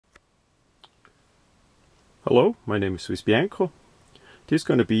Hello, my name is Swiss Bianco. This is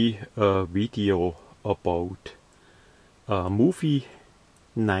going to be a video about a movie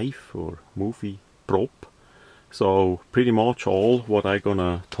knife or movie prop. So pretty much all what I'm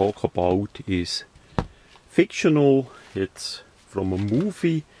gonna talk about is fictional. It's from a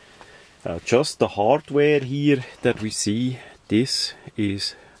movie. Just the hardware here that we see, this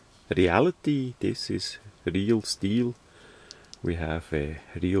is reality. This is real steel. We have a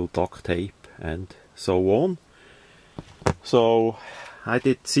real duct tape and so on. So I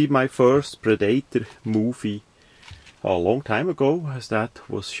did see my first Predator movie a long time ago, as that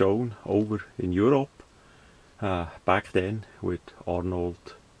was shown over in Europe back then with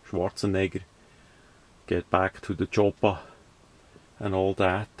Arnold Schwarzenegger, Get Back to the Chopper and all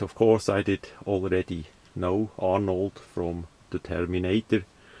that. Of course I did already know Arnold from the Terminator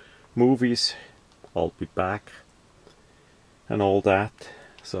movies, I'll Be Back and all that.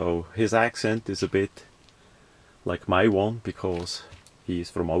 So his accent is a bit like my one because he is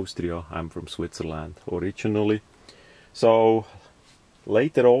from Austria, I'm from Switzerland originally. So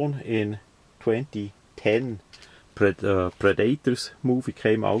later on in 2010 Predators movie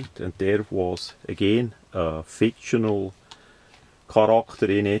came out, and there was again a fictional character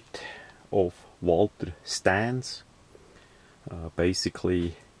in it of Walter Stans,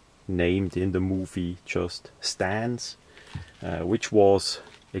 basically named in the movie just Stans, which was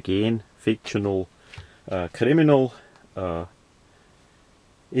again fictional criminal,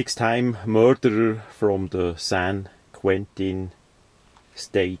 X-time murderer from the San Quentin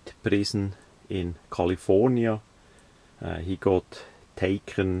State Prison in California. He got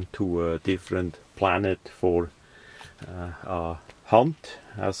taken to a different planet for a hunt,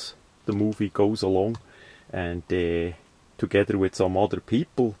 as the movie goes along, and together with some other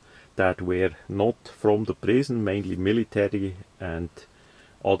people that were not from the prison, mainly military and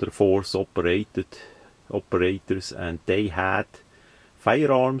other force operators, and they had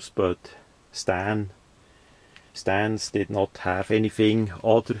firearms, but Stans did not have anything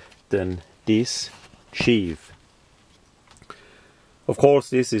other than this shiv. Of course,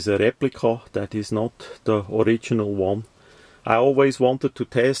 this is a replica, that is not the original one. I always wanted to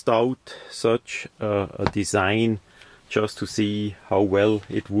test out such a design just to see how well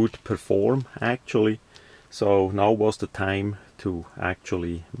it would perform actually. So now was the time to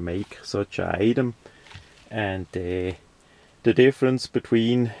actually make such an item. And the difference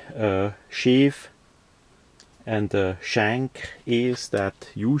between a shiv and a shank is that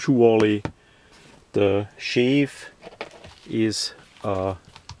usually the shiv is a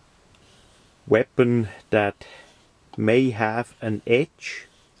weapon that may have an edge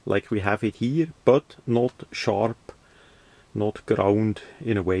like we have it here, but not sharp, not ground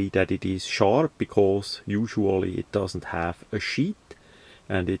in a way that it is sharp, because usually it doesn't have a sheath,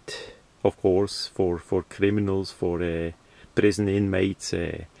 and it, of course, for criminals, for prison inmates,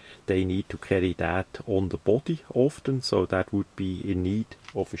 they need to carry that on the body often, so that would be in need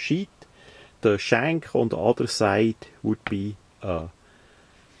of a sheath. The shank on the other side would be a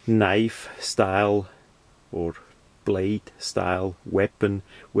knife style or blade style weapon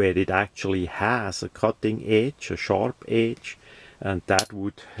where it actually has a cutting edge, a sharp edge, and that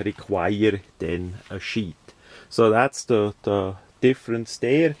would require then a sheath. So that's the difference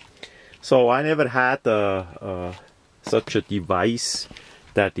there. So I never had such a device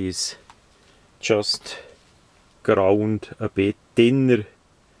that is just ground a bit thinner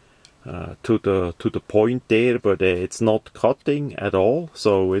to the point there, but it's not cutting at all.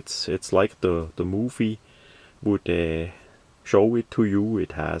 So it's like the movie would show it to you.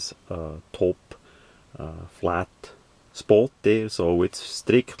 It has a top flat spot there, so it's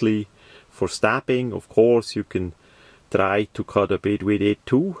strictly for stabbing. Of course you can try to cut a bit with it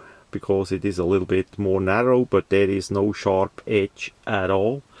too, because it is a little bit more narrow, but there is no sharp edge at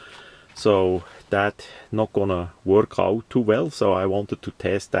all, so that not gonna work out too well. So I wanted to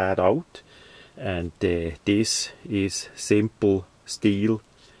test that out, and this is simple steel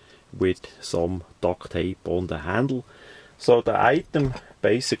with some duct tape on the handle. So the item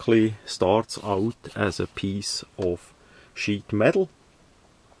basically starts out as a piece of sheet metal,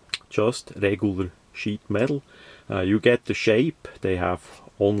 just regular sheet metal. You get the shape. They have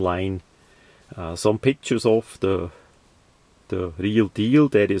online some pictures of the real deal.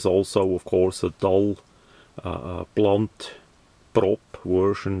 There is also, of course, a dull blunt prop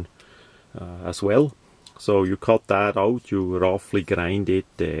version as well. So you cut that out, you roughly grind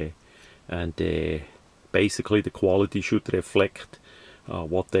it, and basically the quality should reflect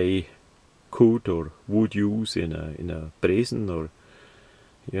what they could or would use in a prison, or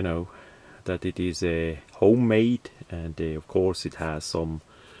you know, that it is homemade, and of course it has some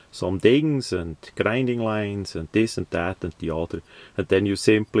some dings and grinding lines and this and that and the other, and then you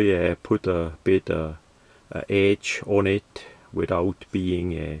simply put a bit edge on it without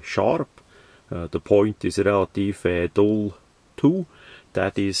being sharp. The point is relatively dull too.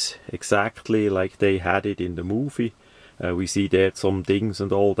 That is exactly like they had it in the movie. We see there some dings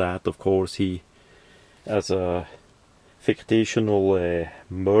and all that. Of course, he, as a fictional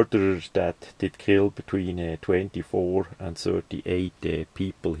murderer that did kill between 24 and 38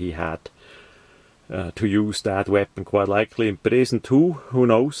 people, he had to use that weapon quite likely in prison too, who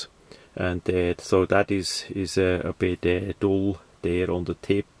knows. And so that is a bit dull there on the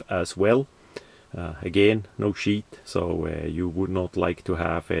tip as well. Again, no sheath, so you would not like to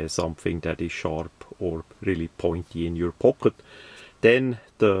have something that is sharp or really pointy in your pocket. Then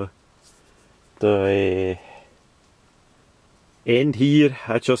the end here,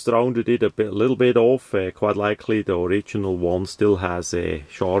 I just rounded it a little bit off. Quite likely the original one still has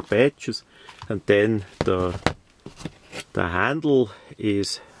sharp edges, and then the handle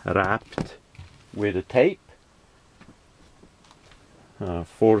is wrapped with a tape.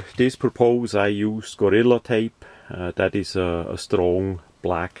 For this purpose I used Gorilla Tape. That is a strong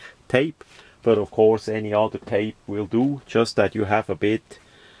black tape, but of course any other tape will do, just that you have a bit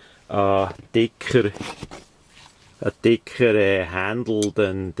thicker handle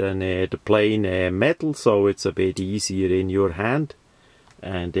than the plain metal, so it's a bit easier in your hand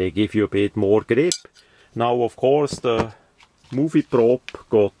and give you a bit more grip. Now of course the movie prop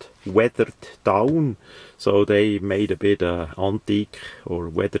got weathered down, so they made a bit antique or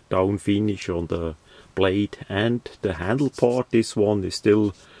weathered down finish on the blade and the handle part. This one is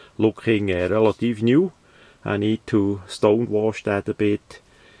still looking relative new. I need to stone wash that a bit,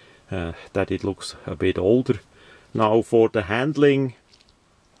 that it looks a bit older. Now for the handling,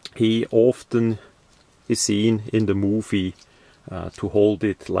 he often is seen in the movie to hold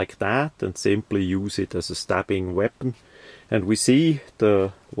it like that and simply use it as a stabbing weapon. And we see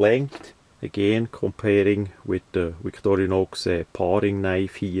the length again comparing with the Victorinox paring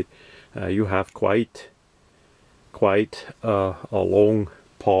knife here. You have quite a long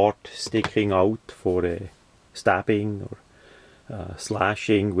part sticking out for stabbing or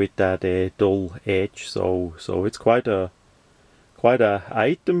slashing with that dull edge. So it's quite a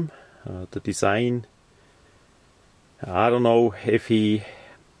item. The design, I don't know if he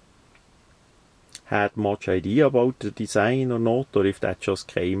had much idea about the design or not, or if that just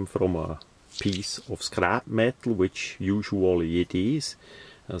came from a piece of scrap metal, which usually it is.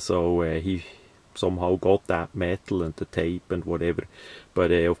 So he somehow got that metal and the tape and whatever.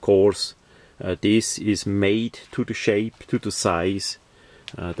 But of course this is made to the shape, to the size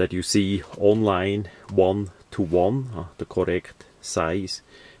that you see online, 1:1, the correct size.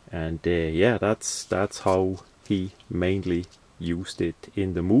 And yeah, that's how he mainly used it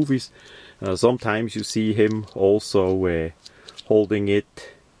in the movies. Sometimes you see him also holding it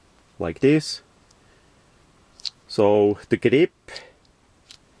like this. So the grip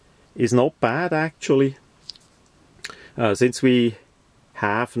is not bad actually. Since we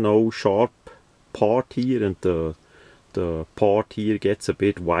have no sharp part here and the part here gets a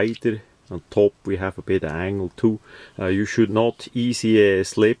bit wider, on top we have a bit of angle too. You should not easy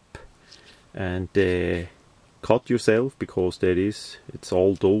slip and cut yourself, because it's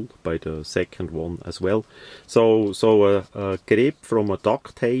all dull by the second one as well. So a grip from a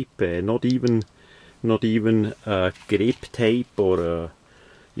duct tape, not even a grip tape, or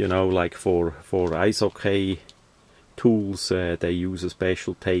you know, like for ice hockey tools they use a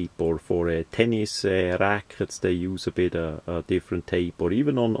special tape, or for tennis rackets they use a bit a different tape, or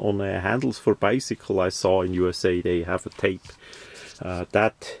even on handles for bicycle I saw in USA they have a tape.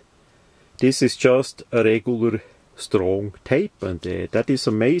 This is just a regular strong tape, and that is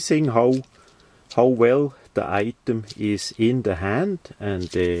amazing how well the item is in the hand, and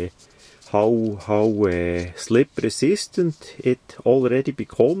how slip resistant it already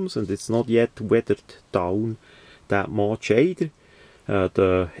becomes, and it's not yet weathered down that much either.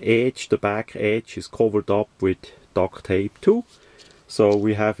 The back edge is covered up with duct tape too, so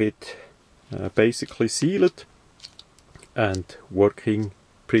we have it basically sealed and working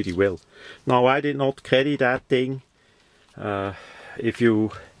pretty well. Now I did not carry that thing. How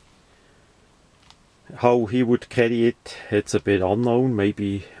he would carry it, it's a bit unknown.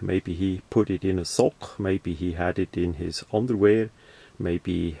 Maybe he put it in a sock, maybe he had it in his underwear,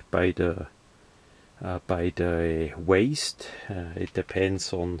 maybe by the waist. It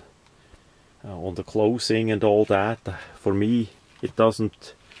depends on the clothing and all that. For me, it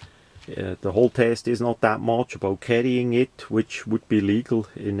doesn't. The whole test is not that much about carrying it, which would be legal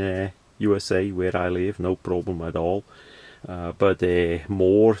in USA where I live, no problem at all. but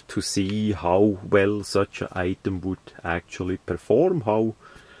more to see how well such an item would actually perform,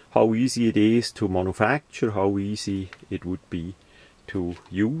 how easy it is to manufacture, how easy it would be to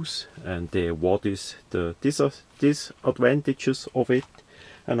use, and what is the disadvantages of it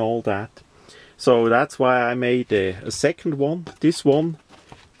and all that. So that's why I made a second one. This one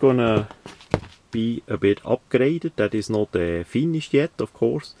gonna be a bit upgraded. That is not finished yet, of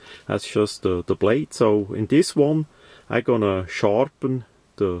course. That's just the blade. So in this one I'm gonna sharpen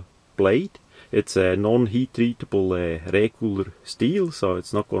the blade. It's a non-heat treatable regular steel, so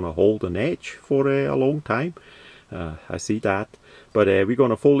it's not gonna hold an edge for a long time. I see that. But we're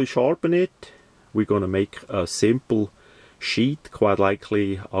gonna fully sharpen it. We're gonna make a simple sheet, quite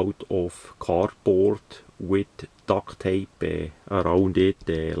likely out of cardboard with duct tape around it,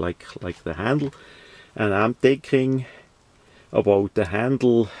 like the handle. And I'm thinking about the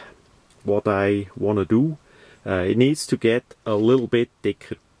handle, what I want to do. It needs to get a little bit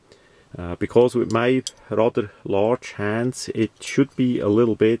thicker, because with my rather large hands it should be a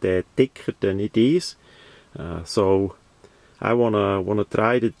little bit thicker than it is. So I wanna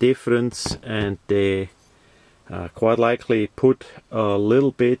try the difference, and quite likely put a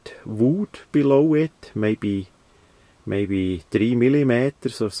little bit wood below it, maybe 3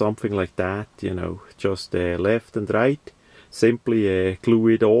 millimeters or something like that, you know, just left and right. Simply glue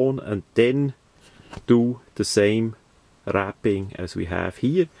it on, and then do the same wrapping as we have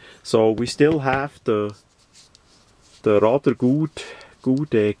here. So we still have the rather good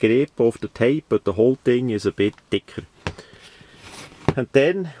grip of the tape, but the whole thing is a bit thicker. And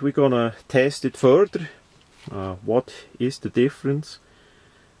then we're gonna test it further. What is the difference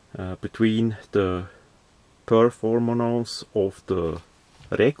between the performance of the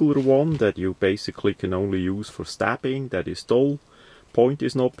regular one that you basically can only use for stabbing, that is dull, point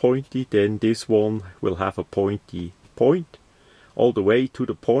is not pointy, then this one will have a pointy point all the way to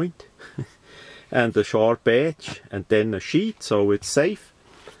the point and a sharp edge, and then a sheet, so it's safe,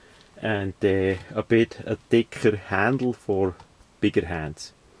 and a thicker handle for bigger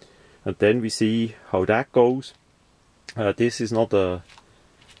hands. And then we see how that goes. This is not a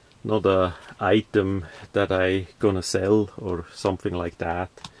item that I gonna sell or something like that.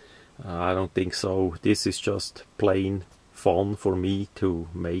 I don't think so. This is just plain fun for me to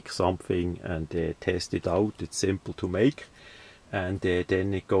make something and test it out. It's simple to make, and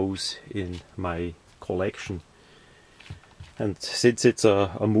then it goes in my collection. And since it's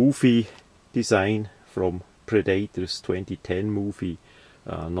a movie design from Predator's 2010 movie,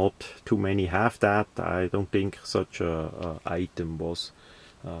 not too many have that. I don't think such a item was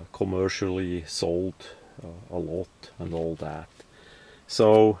commercially sold a lot and all that.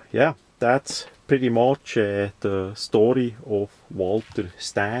 So yeah, that's pretty much the story of Walter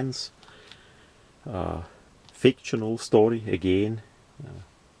Stan's fictional story. Again,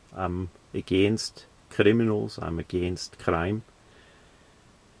 I'm against criminals, I'm against crime,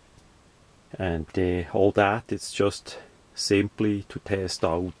 and all that. It's just simply to test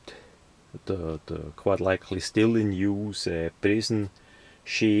out the quite likely still in use prison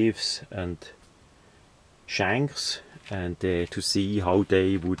sheaves and shanks, and to see how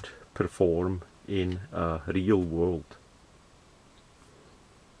they would perform in a real world.